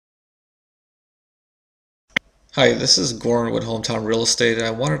Hi, this is Goran with Hometown Real Estate.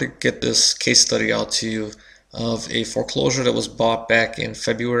 I wanted to get this case study out to you of a foreclosure that was bought back in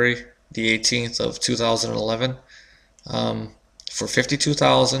February the 18th of 2011 um, for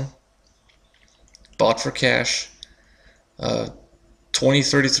 52,000, bought for cash, uh,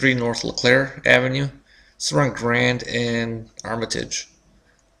 2033 North LeClaire Avenue. It's around Grand and Armitage.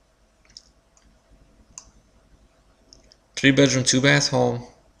 3 bedroom, 2 bath home,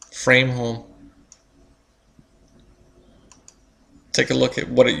 frame home. Take a look at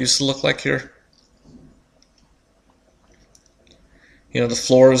what it used to look like here. The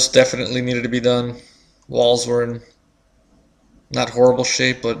floors definitely needed to be done. Walls were in not horrible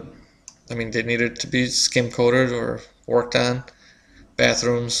shape, but I mean, they needed to be skim coated or worked on.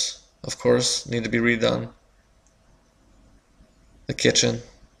 Bathrooms, of course, need to be redone. The kitchen.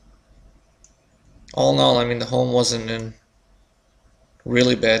 All in all, I mean, the home wasn't in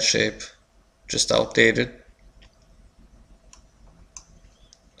really bad shape, just outdated.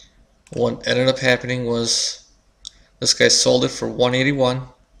 What ended up happening was this guy sold it for 181.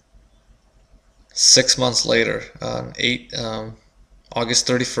 6 months later, on August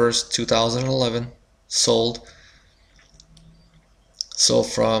 31st, 2011, sold. So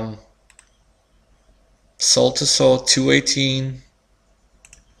from sold to sold, 218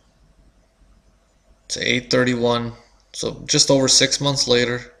 to 831, so just over 6 months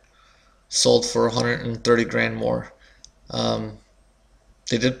later, sold for 130 grand more.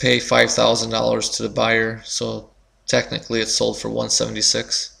 They did pay $5,000 to the buyer, so technically it sold for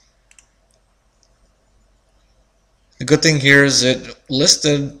 176. The good thing here is it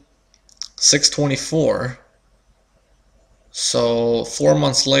listed 624, so 4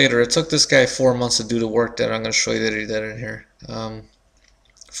 months later, it took this guy 4 months to do the work that I'm going to show you that he did in here.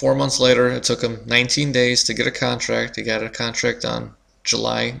 4 months later, it took him 19 days to get a contract. He got a contract on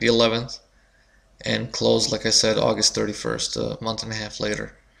July the 11th and closed, like I said, August 31st, a month and a half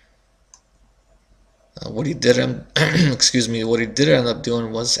later. What he did, excuse me, what he did end up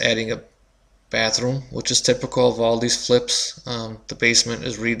doing was adding a bathroom, which is typical of all these flips. The basement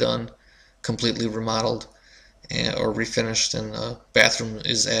is redone, completely remodeled or refinished, and a bathroom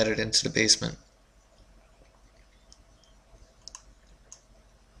is added into the basement.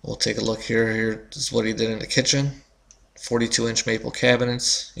 We'll take a look here. Here is what he did in the kitchen. 42-inch maple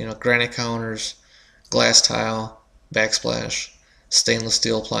cabinets, granite counters, glass tile, backsplash, stainless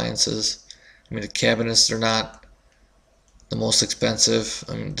steel appliances. I mean, the cabinets, they're not the most expensive.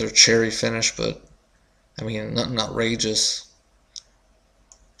 I mean, they're cherry finish, but I mean, nothing outrageous.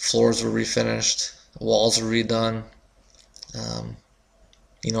 Floors were refinished, walls were redone.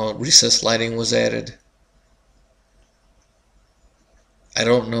 Recessed lighting was added. I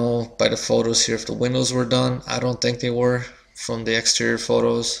don't know by the photos here if the windows were done. I don't think they were from the exterior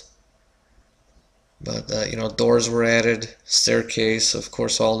photos. But, doors were added, staircase. Of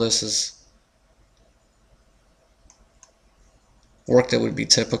course, all this is work that would be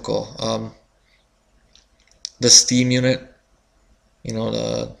typical. The steam unit,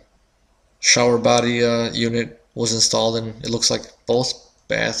 the shower body unit was installed in, it looks like, both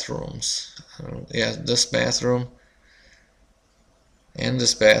bathrooms. Yeah, this bathroom and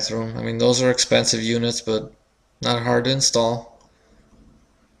this bathroom. I mean, those are expensive units, but not hard to install.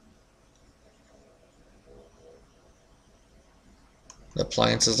 The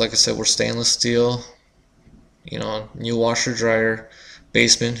appliances, like I said, were stainless steel. New washer dryer.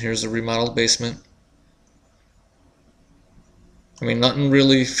 Basement, here's a remodeled basement. I mean, nothing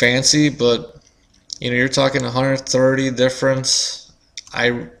really fancy, but you're talking 130 difference.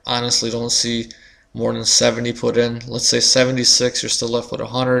 I honestly don't see more than 70 put in. Let's say 76, you're still left with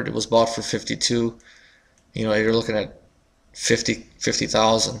 100. It was bought for 52. You're looking at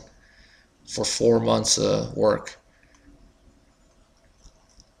 50,000 for 4 months work.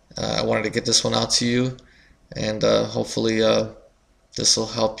 I wanted to get this one out to you, and hopefully this will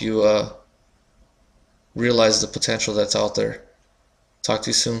help you realize the potential that's out there. Talk to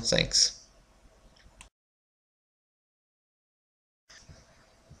you soon. Thanks.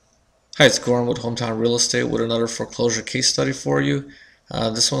 Hi, it's Goran with Hometown Real Estate with another foreclosure case study for you.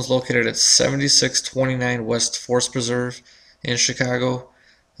 This one's located at 7629 West Forest Preserve in Chicago.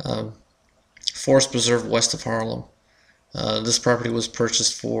 Forest Preserve west of Harlem. This property was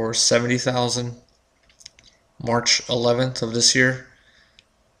purchased for $70,000 March 11th of this year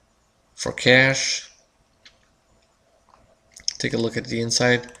for cash. Take a look at the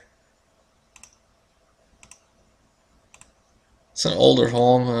inside. It's an older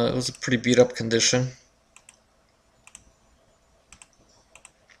home. It was a pretty beat up condition.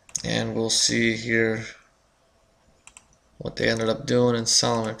 And we'll see here what they ended up doing and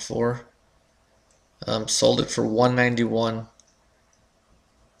selling it for. Sold it for $191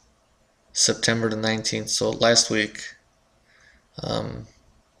 September the 19th, so last week.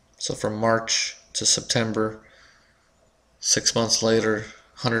 So from March to September, 6 months later,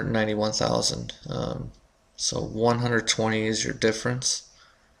 191,000. So 120 is your difference.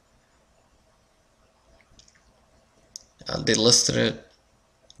 They listed it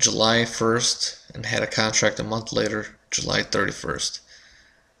July 1st and had a contract a month later, July 31st.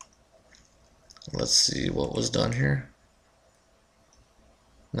 Let's see what was done here.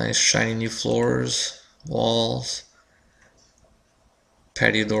 Nice shiny new floors, walls,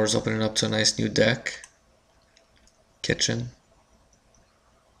 patio doors opening up to a nice new deck, kitchen,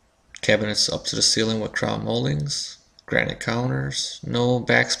 cabinets up to the ceiling with crown moldings, granite counters, no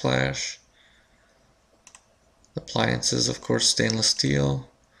backsplash. Appliances, of course, stainless steel.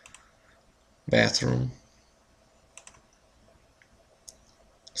 Bathroom.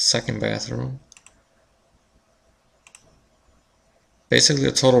 Second bathroom. Basically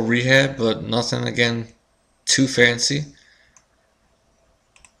a total rehab, but nothing, again, too fancy.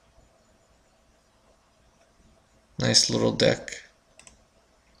 Nice little deck.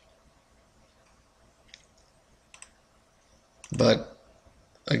 But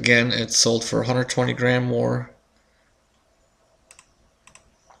again, it sold for 120 grand more.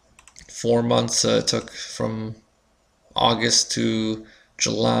 4 months it took from August to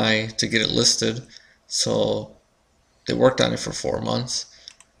July to get it listed, so they worked on it for 4 months.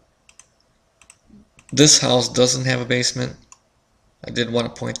 This house doesn't have a basement. I did want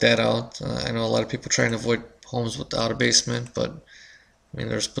to point that out. I know a lot of people try and avoid homes without a basement, but I mean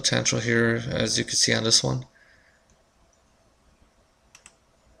there's potential here, as you can see on this one.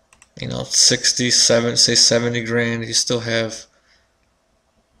 You know, 67, say 70 grand, you still have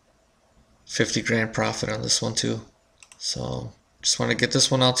 50 grand profit on this one too. So just want to get this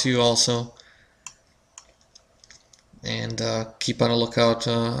one out to you also, and keep on a lookout.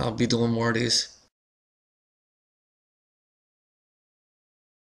 I'll be doing more of these.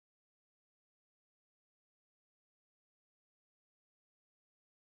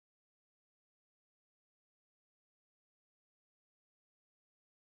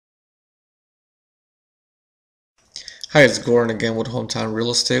 Hi, it's Gordon again with Hometown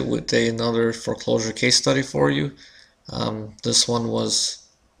Real Estate with another foreclosure case study for you. This one was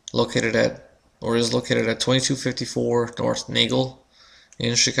located at, or is located at 2254 North Nagel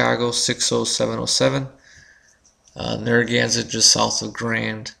in Chicago, 60707. Narragansett, just south of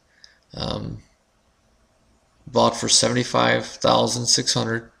Grand. Bought for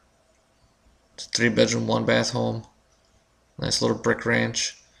 $75,600. It's a 3-bedroom, 1-bath home. Nice little brick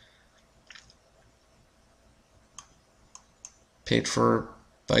ranch. Paid for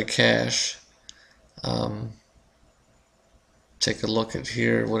by cash. Take a look at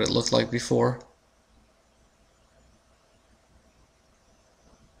here what it looked like before.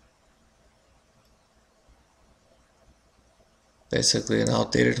 Basically an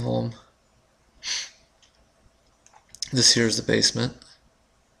outdated home. This here is the basement.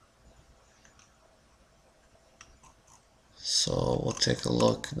 So we'll take a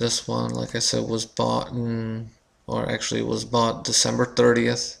look. This one, like I said, was bought in, or actually was bought December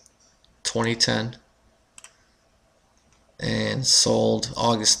 30th, 2010, and sold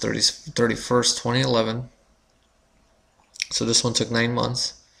August 31st, 2011. So this one took 9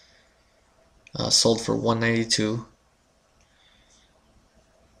 months. Sold for $192.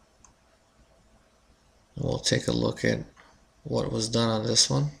 We'll take a look at what was done on this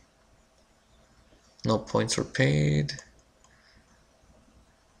one. No points were paid.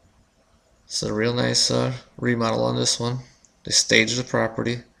 It's a real nice remodel on this one. They staged the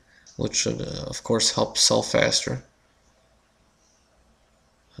property, which should of course help sell faster.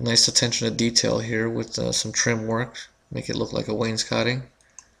 A nice attention to detail here with some trim work, make it look like a wainscoting.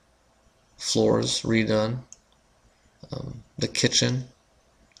 Floors redone. The kitchen,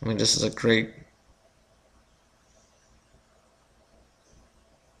 I mean, this is a great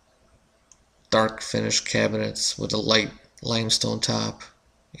dark finish cabinets with a light limestone top.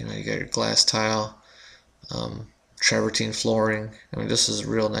 You know, you got your glass tile, travertine flooring. I mean, this is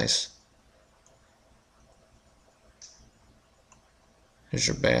real nice. Here's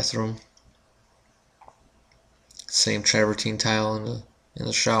your bathroom. Same travertine tile in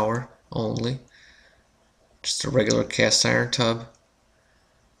the shower only. Just a regular cast iron tub.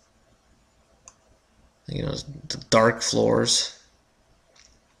 You know, the dark floors.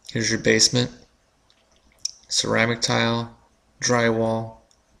 Here's your basement. Ceramic tile, drywall,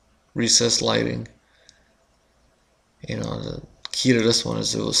 recessed lighting. You know, the key to this one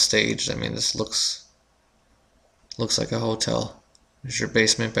is it was staged. I mean, this looks like a hotel. Here's your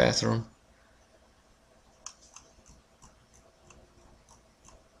basement bathroom.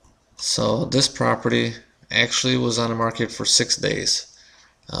 So this property actually was on the market for 6 days.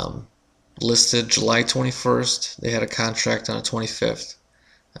 Listed July 21st. They had a contract on the 25th.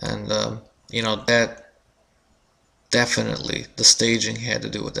 And, that definitely, the staging had to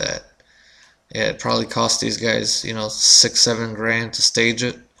do with that. It probably cost these guys, 6-7 grand to stage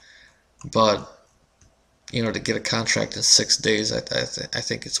it. But, to get a contract in 6 days, I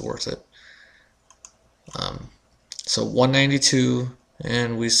think it's worth it. So 192,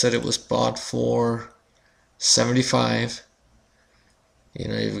 and we said it was bought for 75.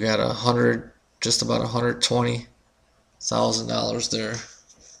 You've got just about $120,000 there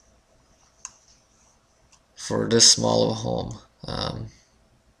for this small of a home.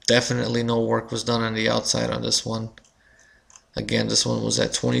 Definitely no work was done on the outside on this one. Again, this one was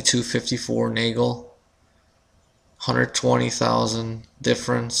at 2254 Nagel, 120,000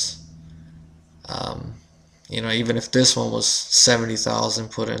 difference. Even if this one was 70,000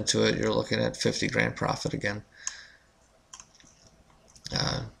 put into it, you're looking at 50 grand profit again.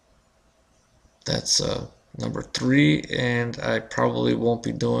 That's number 3, and I probably won't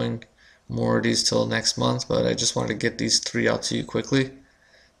be doing more of these till next month, but I just wanted to get these 3 out to you quickly,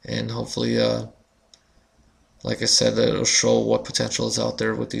 and hopefully, like I said, that it'll show what potential is out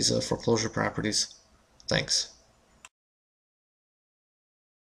there with these foreclosure properties. Thanks.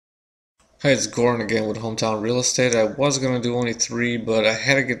 Hi, it's Gordon again with Hometown Real Estate. I was going to do only 3, but I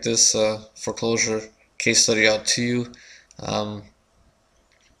had to get this foreclosure case study out to you.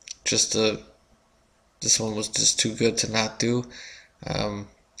 This one was just too good to not do.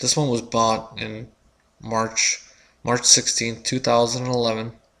 This one was bought in March 16th,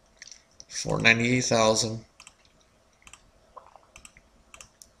 2011 for $98,000.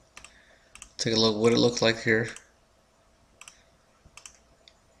 Take a look what it looked like here.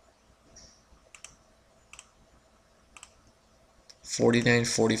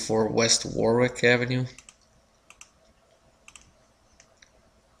 $4944 West Warwick Avenue.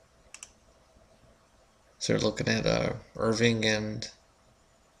 So you're looking at Irving and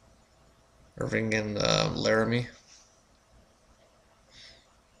Laramie,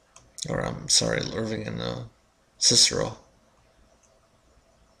 or I'm sorry, Irving and Cicero.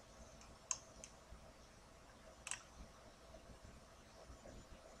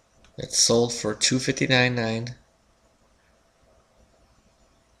 It's sold for $259,900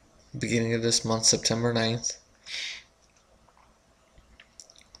 beginning of this month, September 9th.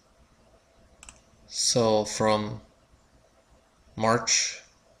 So from March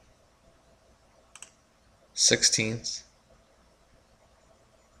 16th,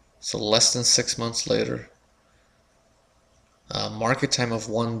 so less than 6 months later, market time of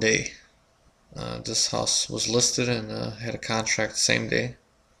 1 day. This house was listed and had a contract the same day,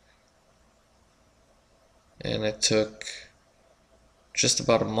 and it took just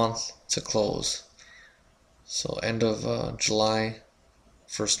about a month to close. So end of July,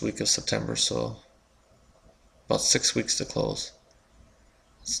 first week of September, so about 6 weeks to close.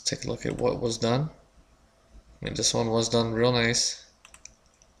 Let's take a look at what was done. I mean, this one was done real nice.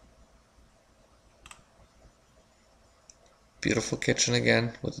 Beautiful kitchen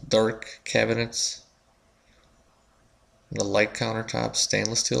again with dark cabinets and the light countertops,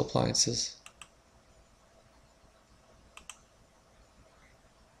 stainless steel appliances.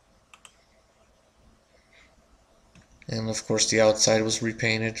 And of course the outside was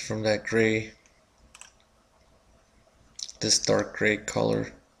repainted from that gray, this dark gray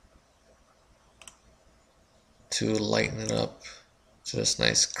color, to lighten it up to this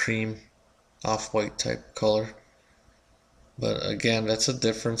nice cream off-white type color. But again, that's a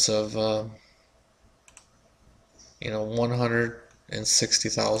difference of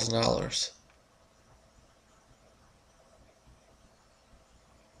 $160,000.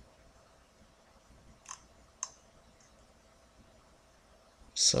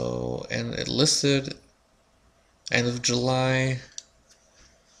 So, and it listed end of July.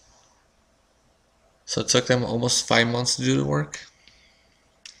 So it took them almost 5 months to do the work.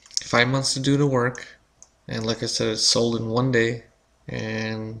 5 months to do the work. And like I said, it sold in 1 day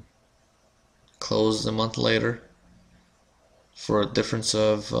and closed a month later for a difference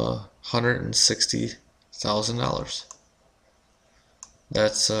of $160,000.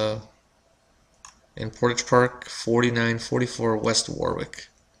 That's in Portage Park, 4944 West Warwick.